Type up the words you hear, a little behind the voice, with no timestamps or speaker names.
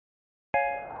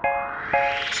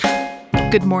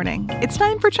Good morning. It's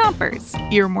time for Chompers,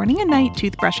 your morning and night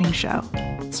toothbrushing show.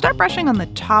 Start brushing on the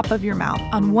top of your mouth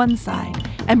on one side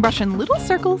and brush in little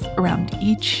circles around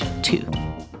each tooth.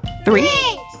 3,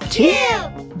 2,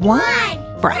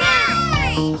 1, brush.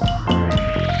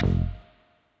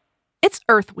 It's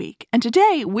Earth Week, and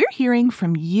today we're hearing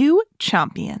from you,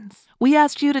 Chompions. We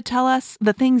asked you to tell us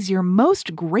the things you're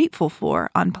most grateful for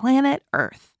on planet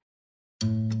Earth.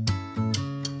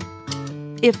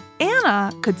 If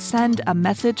Anna could send a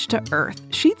message to Earth,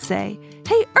 she'd say,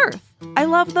 "Hey Earth, I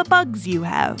love the bugs you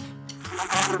have."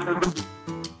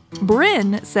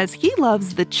 Bryn says he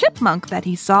loves the chipmunk that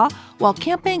he saw while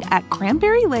camping at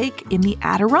Cranberry Lake in the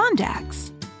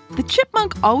Adirondacks. The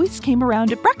chipmunk always came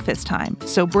around at breakfast time,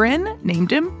 so Bryn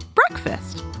named him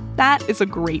Breakfast. That is a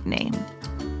great name.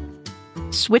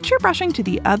 Switch your brushing to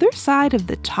the other side of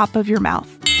the top of your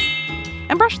mouth.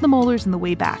 And brush the molars in the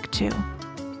way back, too.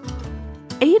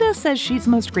 Ada says she's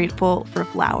most grateful for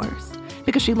flowers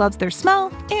because she loves their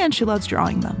smell and she loves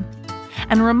drawing them.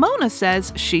 And Ramona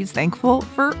says she's thankful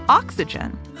for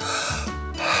oxygen.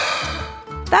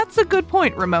 That's a good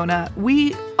point, Ramona.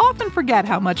 We often forget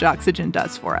how much oxygen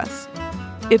does for us.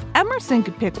 If Emerson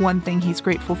could pick one thing he's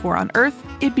grateful for on Earth,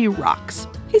 it'd be rocks.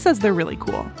 He says they're really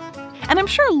cool. And I'm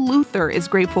sure Luther is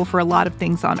grateful for a lot of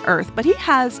things on Earth, but he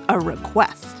has a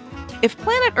request. If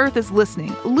planet Earth is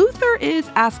listening, Luther is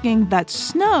asking that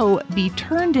snow be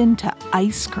turned into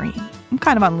ice cream. I'm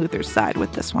kind of on Luther's side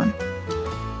with this one.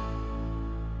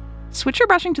 Switch your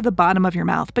brushing to the bottom of your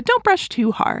mouth, but don't brush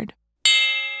too hard.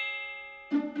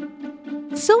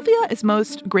 Sylvia is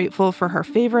most grateful for her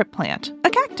favorite plant,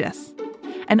 a cactus.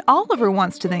 And Oliver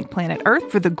wants to thank planet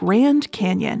Earth for the Grand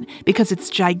Canyon because it's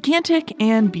gigantic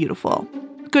and beautiful.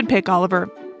 Good pick, Oliver.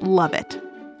 Love it.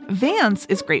 Vance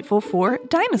is grateful for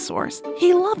dinosaurs.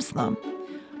 He loves them.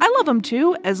 I love them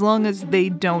too, as long as they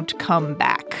don't come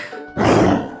back.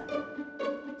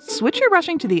 Switch your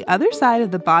brushing to the other side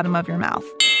of the bottom of your mouth.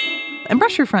 And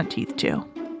brush your front teeth too.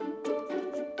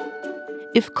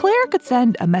 If Claire could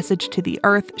send a message to the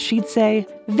Earth, she'd say,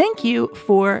 "Thank you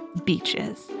for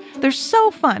beaches. They're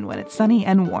so fun when it's sunny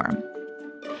and warm."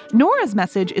 Nora's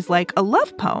message is like a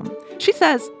love poem. She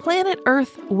says, "Planet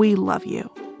Earth, we love you.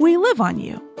 We live on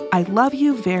you. I love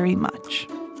you very much."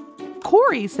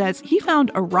 Corey says he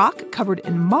found a rock covered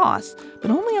in moss,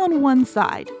 but only on one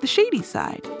side, the shady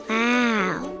side.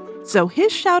 Wow. So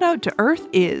his shout out to Earth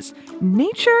is,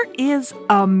 nature is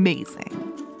amazing.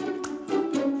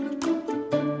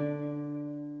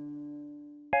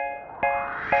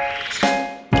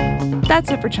 That's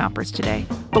it for Chompers today,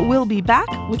 but we'll be back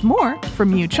with more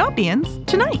from you Chompions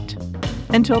tonight.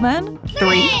 Until then,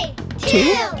 3,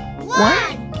 2,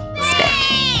 1, spit.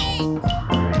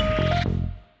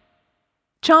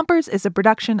 Chompers is a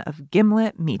production of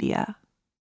Gimlet Media.